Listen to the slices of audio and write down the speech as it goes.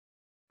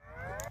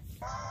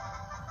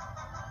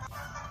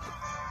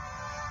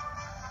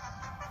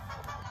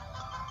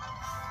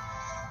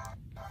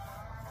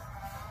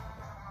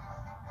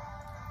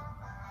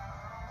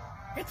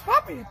It's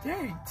probably a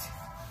date.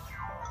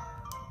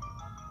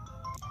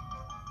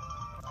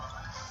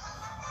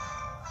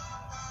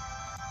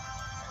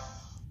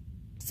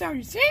 So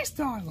you see,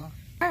 Starla,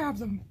 I have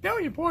some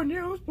very important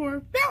news for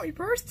the very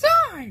first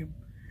time.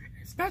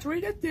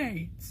 Especially the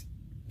dates.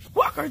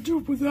 What can I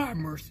do for that,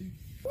 Mercy?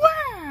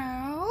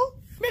 Well,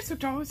 Mr.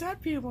 Starla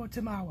said people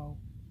tomorrow.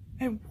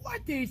 And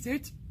what day is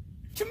it?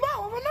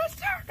 Tomorrow on a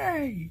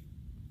Saturday!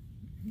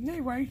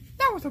 Anyway,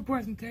 that was a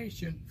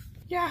presentation.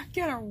 Yeah,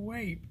 get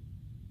away.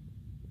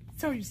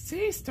 So you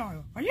see,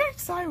 Starla, are you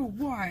excited or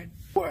what?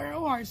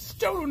 Well, I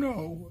still don't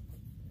know.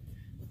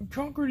 We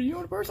conquer the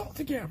universe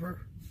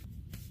altogether.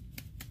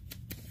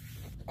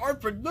 I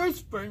think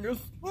this thing is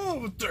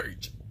all a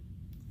date.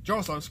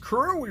 Just as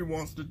Curly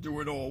wants to do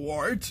it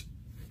all right.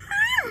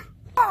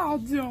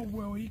 Oh, don't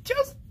worry,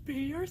 just be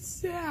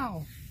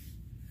yourself.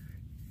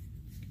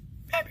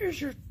 Maybe you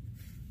should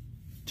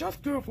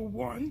just do it for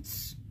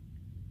once.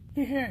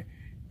 Yeah,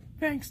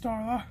 thanks,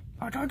 Starla.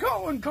 I gotta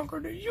go and conquer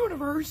the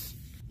universe.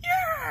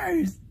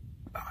 Yes!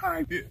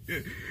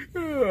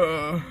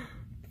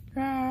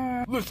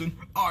 Listen,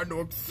 I know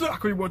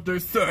exactly what they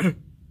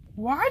said.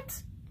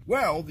 What?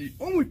 Well, the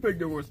only thing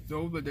there was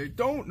though that they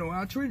don't know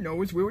actually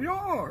know is where we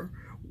are.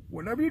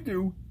 Whatever you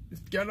do,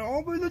 just get all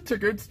of the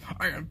tickets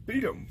and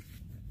beat them.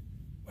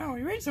 Well,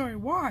 we reached only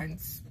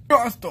once.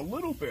 Just a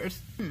little bit.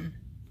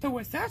 So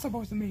what's that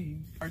supposed to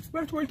mean? I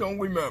expect we don't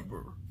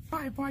remember.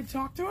 If I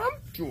talk to him?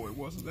 Sure, it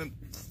wasn't in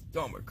the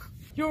stomach.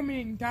 You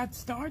mean that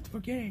starts for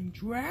getting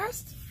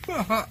dressed?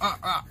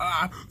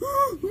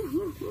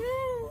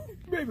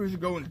 Maybe we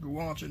should go in the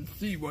garage and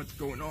see what's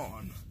going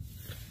on.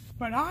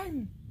 But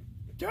I'm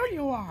dirty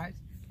alive.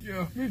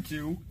 Yeah, me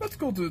too. Let's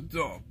go to the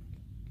dump.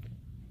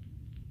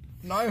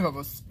 And I have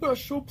a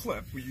special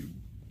plan for you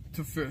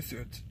to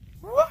visit.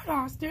 What,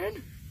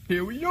 Austin?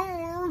 Here we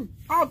are,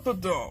 at the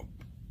dump.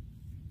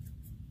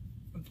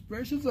 And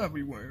spaces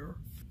everywhere.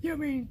 You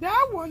mean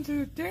that one's in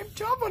the damn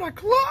tub for the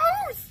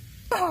clothes?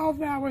 Oh,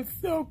 that was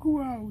so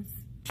gross.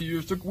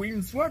 Here's the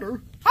green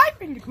sweater. I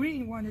think the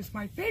green one is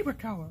my favorite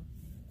color.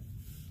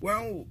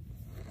 Well,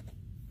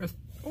 it's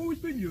always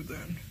been you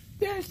then.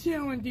 This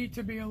shall indeed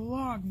to be a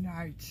long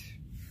night.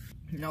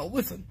 Now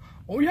listen,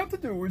 all you have to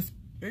do is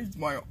use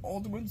my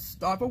ultimate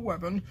type of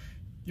weapon,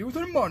 use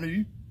the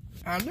money,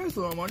 and there's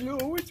the money you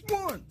always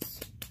wants.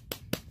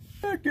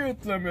 I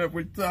get them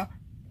every time.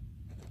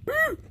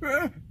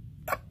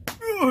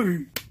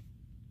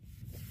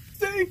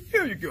 See,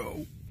 here you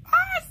go.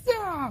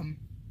 Awesome!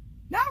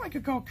 Now I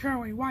could go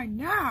Curly right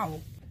now.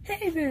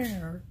 Hey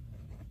there.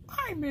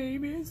 My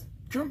name is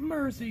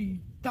Mercy,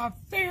 the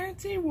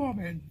fancy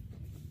woman.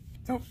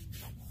 So,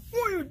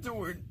 What are you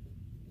doing,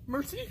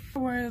 Mercy? I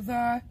was,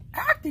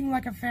 acting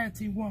like a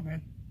fancy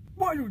woman.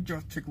 Why don't you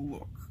just take a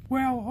look?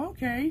 Well,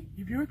 okay,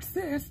 if you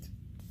insist.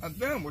 And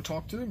then we'll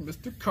talk to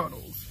Mr.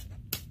 Cuddles.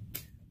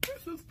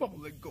 This is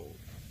public gold.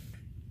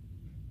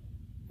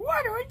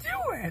 Why do I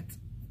do it?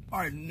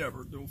 I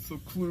never know the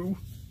clue.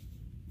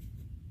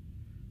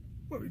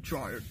 Let me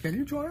try it. Can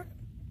you try it?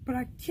 But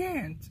I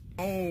can't.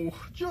 Oh,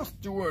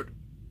 just do it.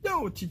 That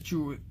will teach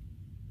you it,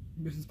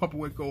 Mrs.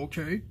 Puppetwinkle,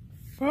 okay?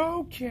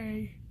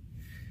 Okay.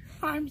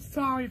 I'm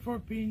sorry for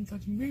being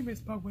such mean,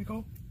 Miss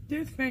Puppetwinkle.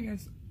 This thing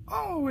is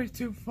always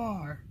too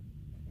far.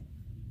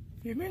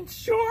 You mean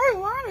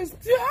shoreline is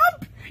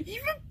dump?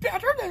 Even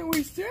better than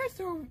we said,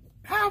 so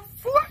how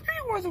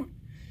fluffy was it?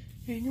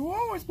 And you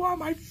always want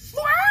my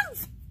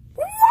friends?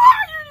 Why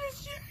are you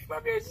ashamed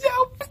of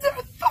yourself,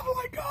 Mr.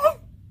 Puppetwinkle?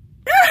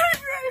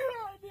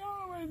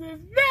 With this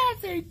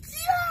messy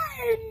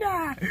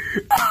China!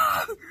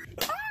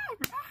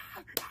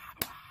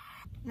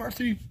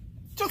 Mercy,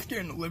 just get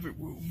in the living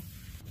room.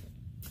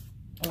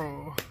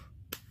 Oh,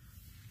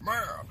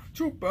 man,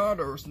 too bad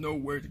there's no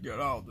way to get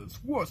out of this,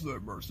 was there,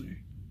 Mercy?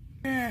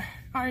 Yeah,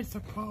 I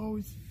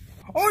suppose.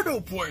 I know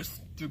a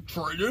place to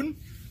trade in.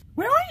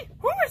 Really?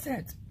 Who is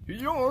it?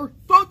 You're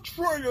the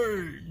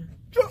trading!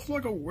 Just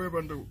like a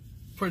woman to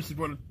places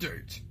for a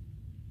date.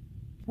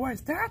 What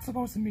is that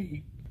supposed to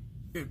mean?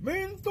 It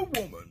means the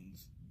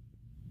woman's.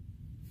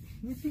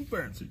 Looking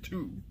fancy,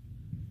 too.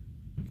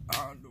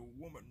 And the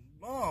woman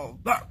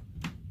loved that.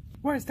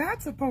 What is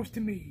that supposed to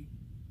mean?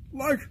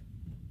 Like,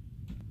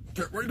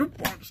 get ready to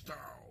punch down.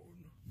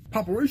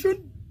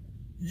 Population,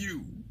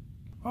 you.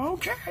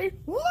 Okay,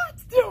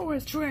 let's do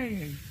this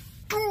training.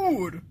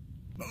 Good.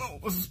 No,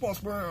 this is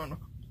Boss Man.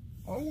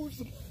 I always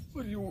said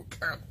you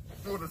can't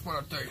do this for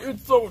a day.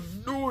 It's so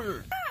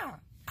annoying.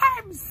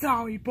 I'm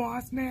sorry,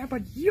 boss man,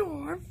 but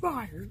you're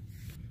fired.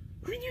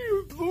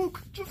 You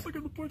look just like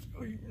in the place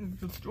in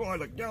destroy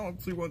the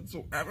galaxy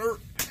whatsoever.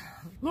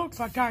 Looks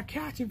like I'm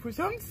catching for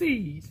some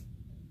seas.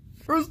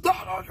 Is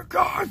that on your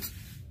cards?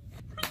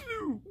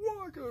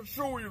 Why can't I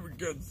show you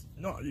against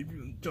not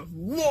even just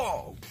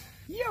love?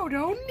 You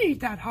don't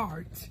need that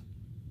heart.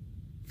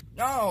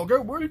 Now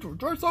get ready to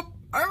dress up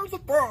as a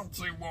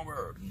fancy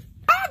woman.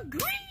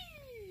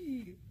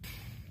 Agreed!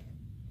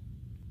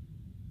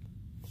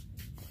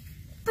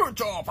 Good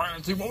job,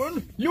 fancy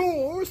woman.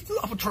 You're still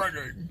up for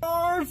training.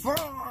 High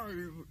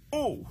five.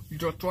 Oh, you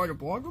just tried to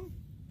block him?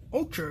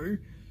 Okay,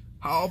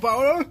 How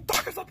about a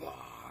doctor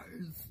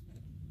supplies?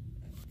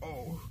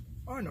 Oh,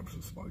 I never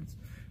supplies.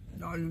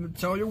 Not even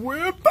tell you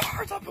we're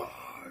power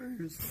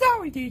supplies.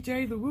 Sorry,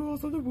 DJ, the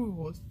rules are the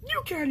rules.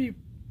 You can't even...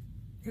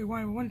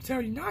 I want to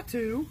tell you not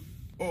to.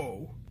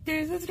 Oh.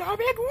 This is gonna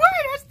be the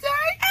greatest day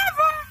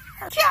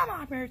ever! Come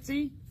on,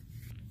 Mercy.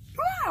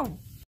 Whoa!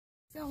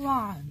 So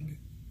long.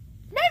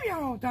 Maybe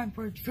I'm all done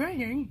for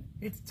training.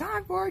 It's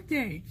time for a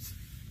date.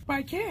 But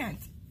I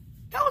can't.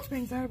 Those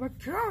things are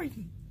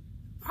occurring.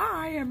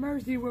 I and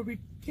Mercy will be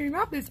getting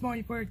up this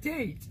morning for a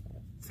date.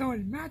 So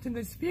imagine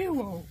this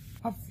funeral.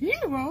 A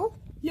funeral?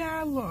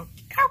 Yeah, look.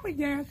 Every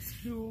day at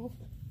school.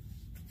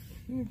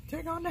 You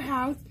take on the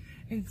house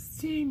and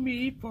see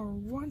me for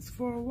once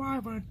for a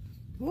while for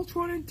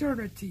ultra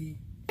eternity.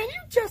 And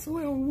you just a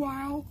little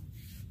while.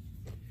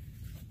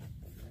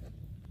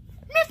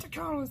 Mr.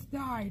 Carlos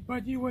died,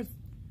 but he was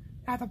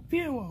at the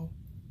funeral.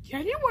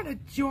 Can you want to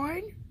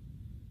join?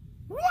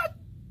 What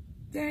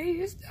day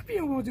is the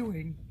funeral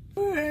doing?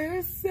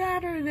 It's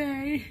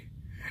Saturday,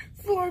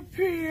 4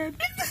 p.m.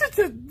 This is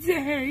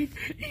today.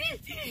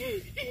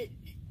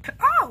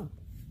 Oh!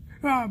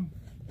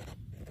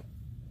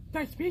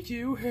 Nice to meet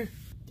you.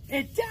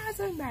 It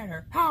doesn't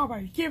matter. How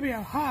about you give me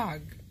a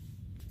hug?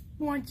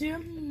 Want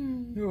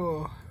you?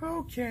 Oh.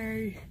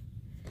 Okay.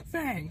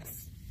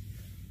 Thanks.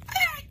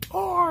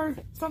 Or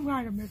some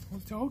kind of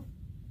mistletoe.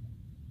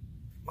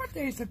 What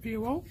day is the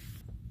funeral?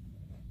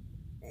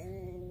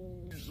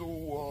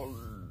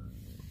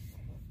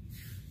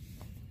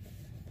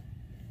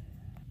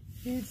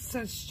 It's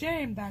a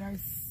shame that I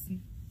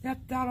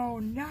slept out all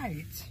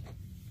night.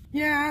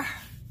 Yeah,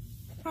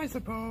 I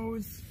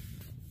suppose.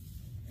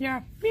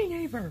 Yeah, me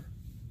neither.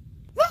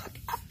 Look,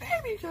 a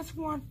baby just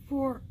wants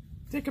to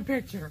take a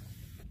picture.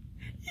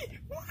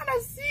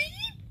 Wanna see?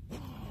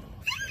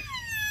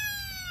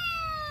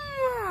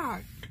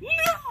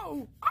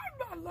 No! I'm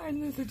not letting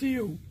this to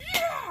you.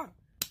 Yeah!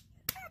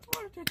 That's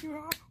what it did you,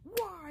 huh?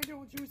 Why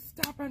don't you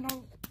stop in a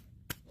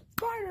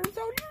spider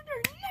so you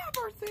can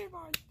never see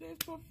like this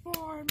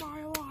before in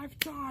my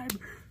lifetime?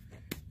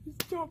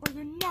 Stop with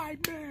a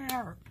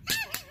nightmare.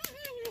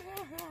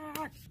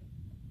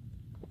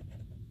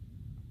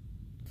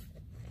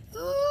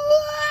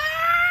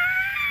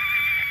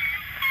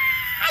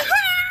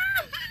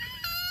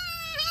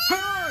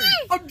 Hey!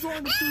 I'm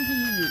trying to see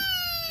you!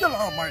 Get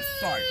out of my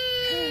sight!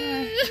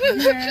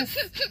 Yes.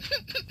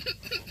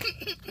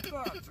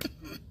 That's a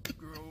good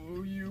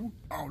girl, you.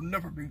 I'll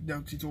never be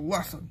down to your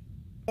lesson.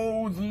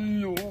 Oh,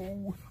 Theo,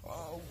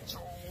 I'll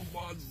show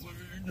my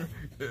scene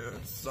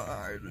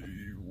inside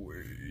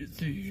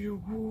with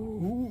you.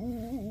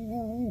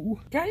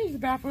 Can I use the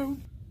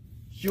bathroom?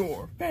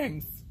 Sure.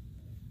 Thanks.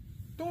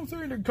 Don't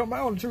say to come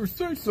out until you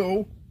say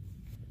so.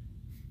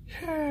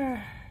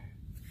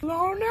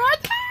 Lona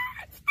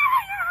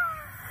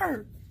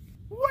Spider!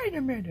 Wait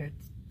a minute.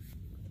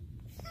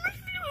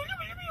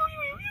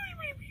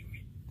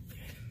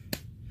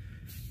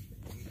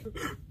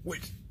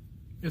 Wait,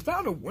 is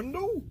that a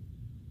window?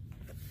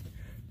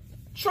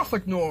 Just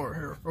ignore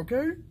her,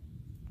 okay?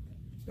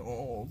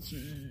 Oh,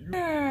 gee.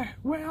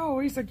 Well, at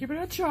least I give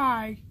it a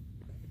try.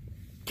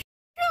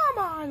 Come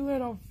on,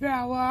 little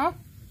fella.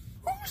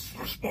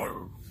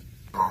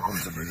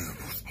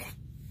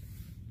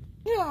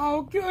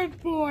 Oh,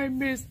 good boy,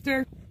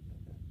 mister.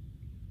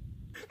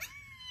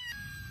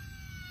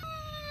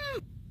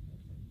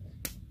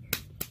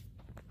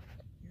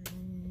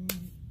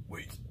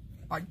 Wait,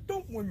 I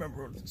don't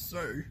remember what to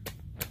say.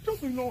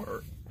 Just ignore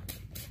her.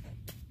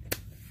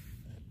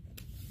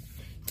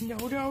 No.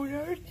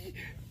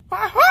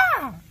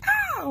 Aha!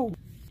 Ow!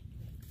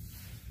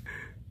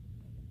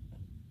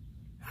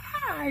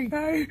 Hi!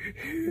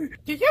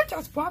 Did you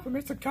just spot for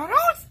Mr.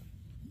 Cuddles?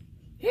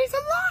 He's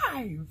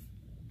alive!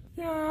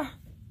 Yeah,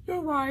 you're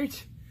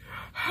right.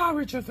 I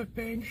was just a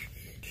thing.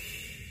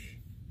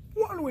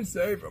 Why don't we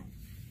save him?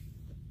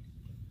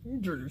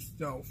 Injure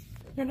yourself.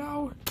 You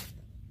know,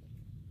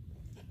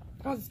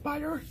 cause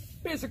Spider,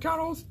 Mr.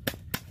 Cuddles,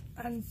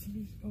 and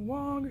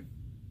along.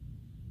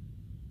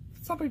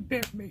 Something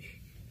bit me.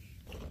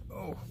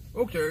 Oh,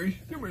 okay.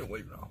 You may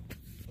leave now.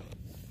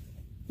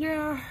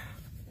 Yeah,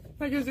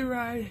 I guess you're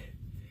right.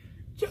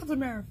 Just a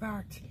matter of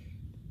fact.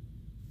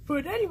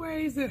 But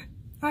anyways,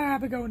 I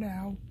have to go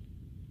now.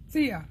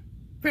 See ya.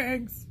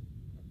 Thanks.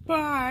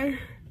 Bye.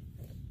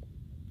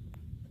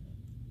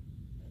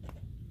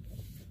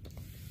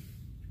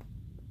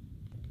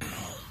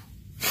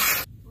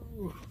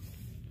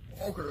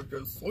 How could I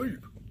get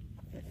sleep?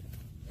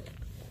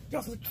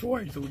 Just a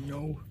choice, you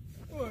know.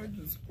 It's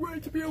just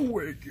great to be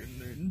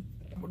awakening.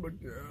 But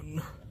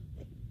again.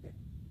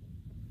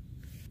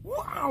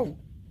 Wow!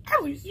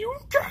 At least you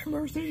okay,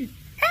 Mercy.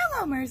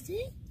 Hello,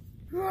 Mercy.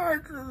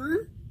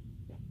 Jackie.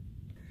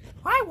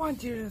 I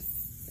want you to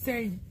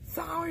say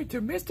sorry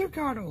to Mr.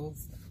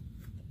 Cuddles.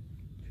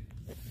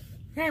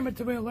 Hammond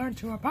will learn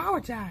to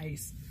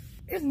apologize.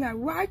 Isn't that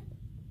right,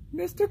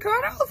 Mr.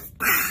 Cuddles?